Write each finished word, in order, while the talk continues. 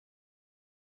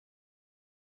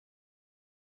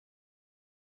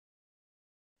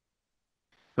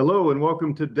Hello and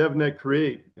welcome to DevNet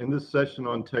Create and this session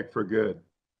on Tech for Good.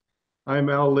 I'm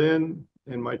Al Lin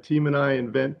and my team and I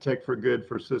invent tech for good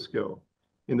for Cisco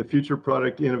in the Future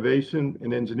Product Innovation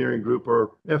and Engineering Group,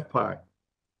 or FPI.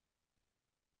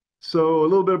 So a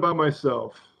little bit about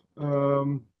myself.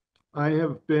 I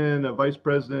have been a Vice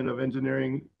President of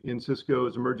Engineering in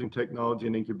Cisco's Emerging Technology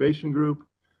and Incubation Group,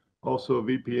 also a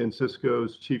VP in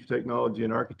Cisco's Chief Technology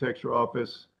and Architecture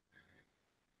Office.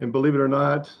 And believe it or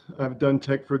not, I've done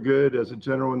tech for good as a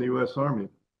general in the US Army.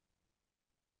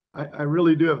 I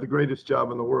really do have the greatest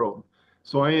job in the world.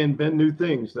 So I invent new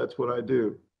things, that's what I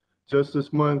do. Just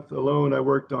this month alone, I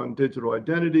worked on digital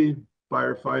identity,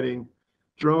 firefighting,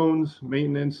 drones,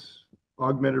 maintenance,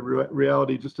 augmented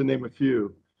reality, just to name a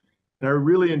few. And I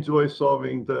really enjoy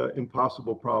solving the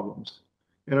impossible problems.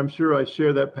 And I'm sure I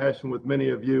share that passion with many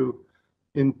of you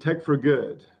in Tech for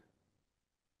Good.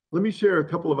 Let me share a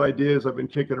couple of ideas I've been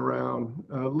kicking around.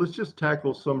 Let's just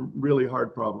tackle some really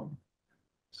hard problem.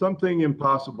 Something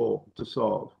impossible to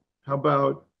solve. How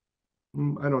about,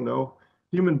 I don't know,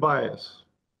 human bias?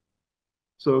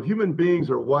 So human beings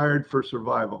are wired for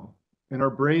survival, and our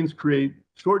brains create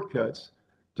shortcuts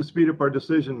to speed up our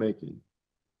decision making.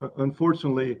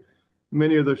 Unfortunately,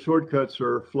 many of the shortcuts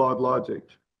are flawed logic.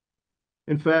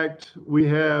 In fact, we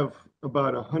have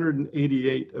about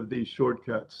 188 of these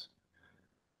shortcuts.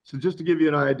 So just to give you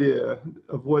an idea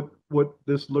of what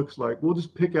this looks like, we'll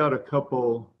just pick out a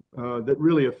couple that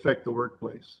really affect the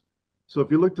workplace. So if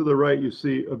you look to the right, you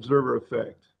see observer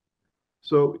effect.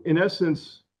 So in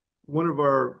essence, one of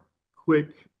our quick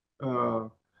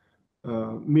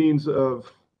means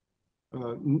of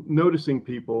noticing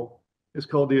people is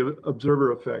called the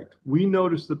observer effect. We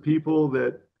notice the people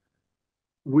that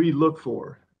we look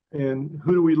for. And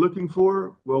who are we looking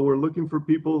for? Well, we're looking for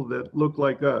people that look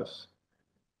like us.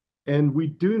 And we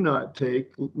do not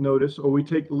take notice, or we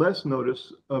take less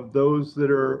notice of those that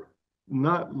are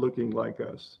not looking like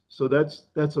us. So that's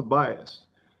a bias.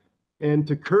 And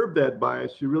to curb that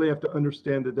bias, you really have to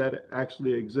understand that that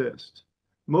actually exists.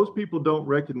 Most people don't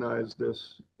recognize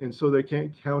this, and so they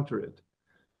can't counter it.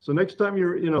 So next time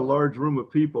you're in a large room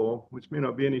of people, which may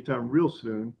not be anytime real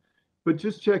soon, but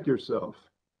just check yourself.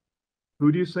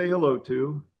 Who do you say hello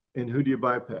to, and who do you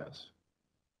bypass?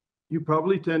 You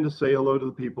probably tend to say hello to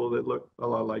the people that look a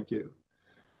lot like you.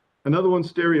 Another one,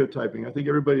 stereotyping. I think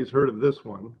everybody's heard of this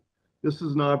one. This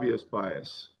is an obvious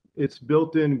bias. It's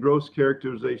built-in gross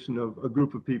characterization of a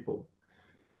group of people.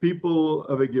 People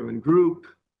of a given group,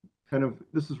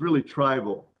 this is really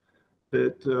tribal,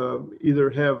 that either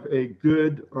have a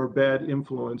good or bad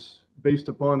influence based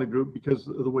upon the group because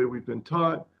of the way we've been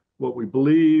taught, what we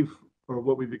believe, or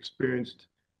what we've experienced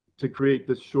to create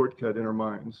this shortcut in our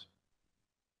minds.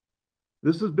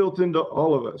 This is built into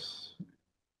all of us.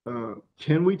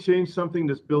 Can we change something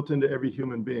that's built into every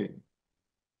human being?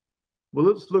 Well,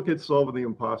 let's look at solving the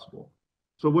impossible.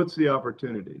 So what's the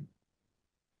opportunity?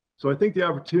 So I think the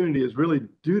opportunity is really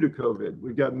due to COVID.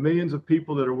 We've got millions of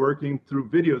people that are working through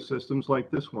video systems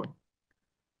like this one.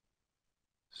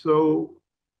 So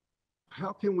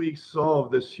how can we solve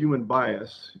this human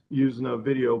bias using a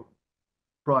video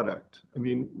product? I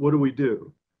mean, what do we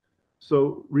do?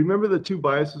 So remember the two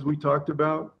biases we talked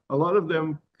about? A lot of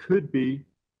them could be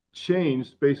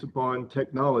changed based upon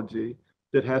technology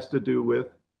that has to do with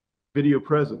video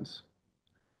presence.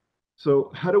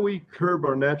 So how do we curb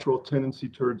our natural tendency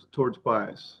towards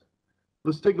bias?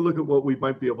 Let's take a look at what we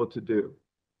might be able to do.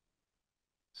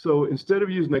 So instead of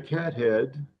using a cat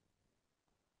head,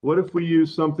 what if we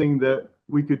use something that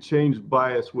we could change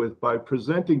bias with by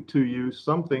presenting to you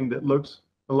something that looks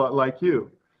a lot like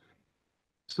you?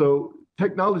 So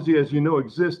technology, as you know,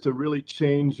 exists to really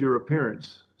change your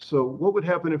appearance. So what would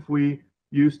happen if we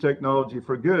use technology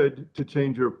for good to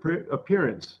change your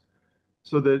appearance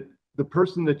so that the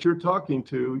person that you're talking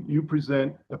to, you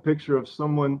present a picture of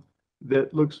someone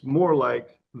that looks more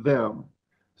like them,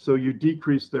 so you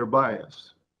decrease their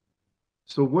bias.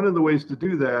 So one of the ways to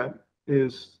do that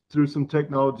is through some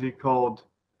technology called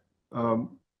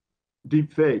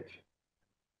deepfake,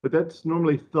 but that's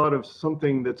normally thought of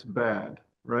something that's bad,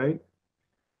 right?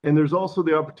 And there's also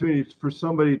the opportunity for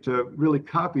somebody to really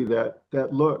copy that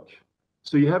look.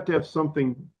 So you have to have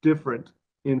something different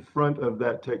in front of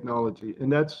that technology.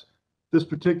 And that's this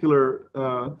particular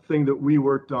thing that we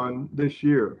worked on this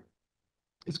year.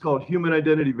 It's called human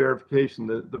identity verification.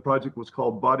 The project was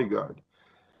called Bodyguard.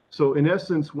 So in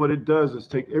essence, what it does is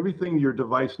take everything your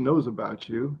device knows about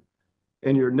you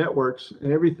and your networks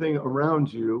and everything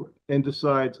around you and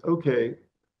decides, okay,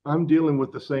 I'm dealing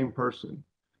with the same person.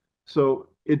 So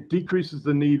it decreases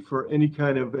the need for any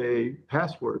kind of a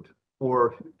password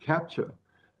or CAPTCHA,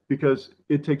 because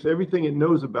it takes everything it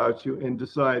knows about you and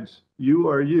decides you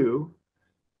are you,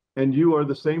 and you are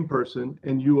the same person,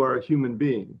 and you are a human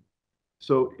being.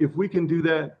 So if we can do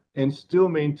that and still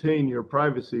maintain your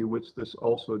privacy, which this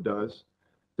also does,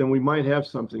 then we might have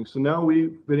something. So now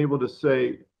we've been able to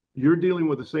say, you're dealing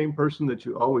with the same person that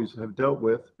you always have dealt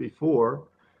with before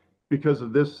because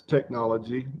of this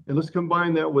technology. And let's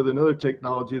combine that with another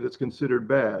technology that's considered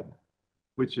bad,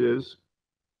 which is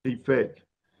deepfake.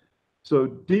 So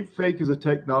deepfake is a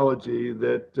technology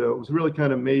that was really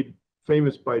kind of made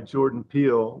famous by Jordan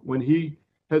Peele when he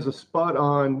has a spot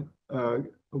on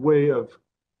way of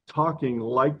talking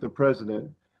like the president.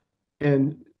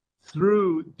 And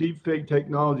through deepfake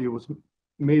technology, it was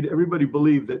made everybody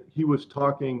believe that he was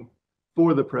talking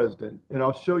for the president. And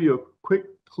I'll show you a quick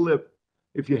clip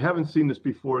if you haven't seen this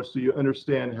before, so you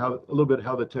understand a little bit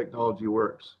how the technology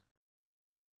works.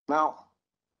 Now,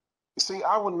 you see,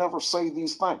 I would never say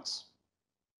these things,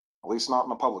 at least not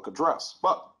in a public address,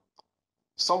 but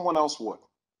someone else would.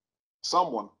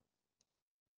 Someone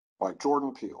like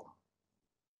Jordan Peele.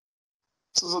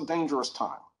 This is a dangerous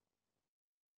time.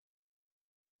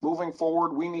 Moving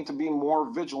forward, we need to be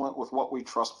more vigilant with what we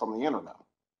trust from the internet.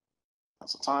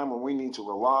 It's a time when we need to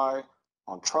rely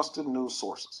on trusted news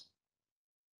sources.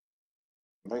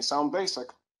 It may sound basic,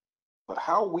 but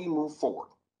how we move forward,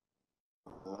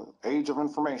 the age of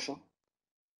information,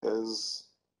 is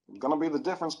going to be the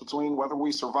difference between whether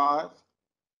we survive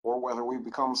or whether we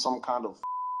become some kind of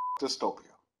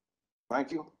dystopia.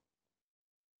 Thank you.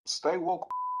 Stay woke.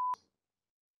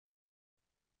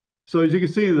 So as you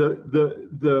can see,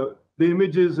 the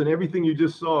images and everything you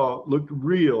just saw looked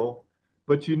real,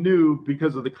 but you knew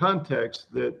because of the context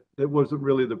that it wasn't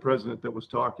really the president that was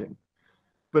talking.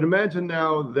 But imagine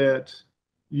now that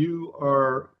you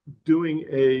are doing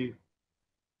a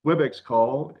WebEx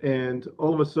call and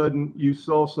all of a sudden you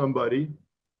saw somebody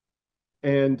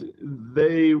and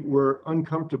they were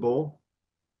uncomfortable.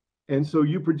 And so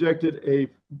you projected a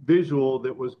visual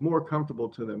that was more comfortable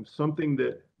to them, something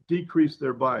that decreased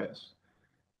their bias.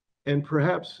 And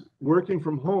perhaps working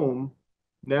from home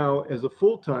now as a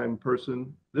full-time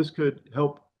person, this could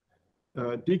help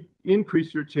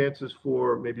increase your chances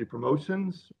for maybe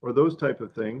promotions or those type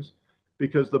of things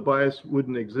because the bias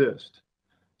wouldn't exist.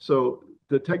 So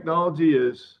the technology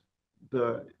is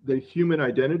the human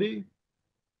identity,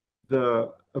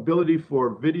 the ability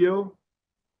for video,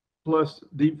 plus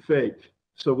deep fake.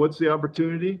 So what's the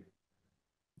opportunity?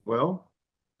 Well,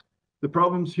 the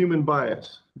problem's human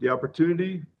bias. The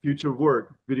opportunity, future of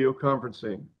work, video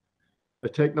conferencing. A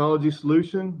technology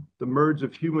solution, the merge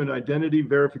of human identity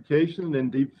verification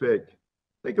and deep fake.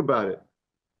 Think about it.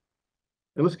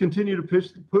 And let's continue to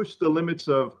push the limits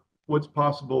of what's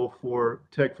possible for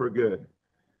tech for good.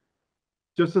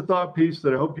 Just a thought piece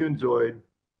that I hope you enjoyed.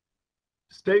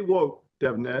 Stay woke,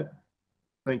 DevNet.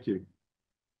 Thank you.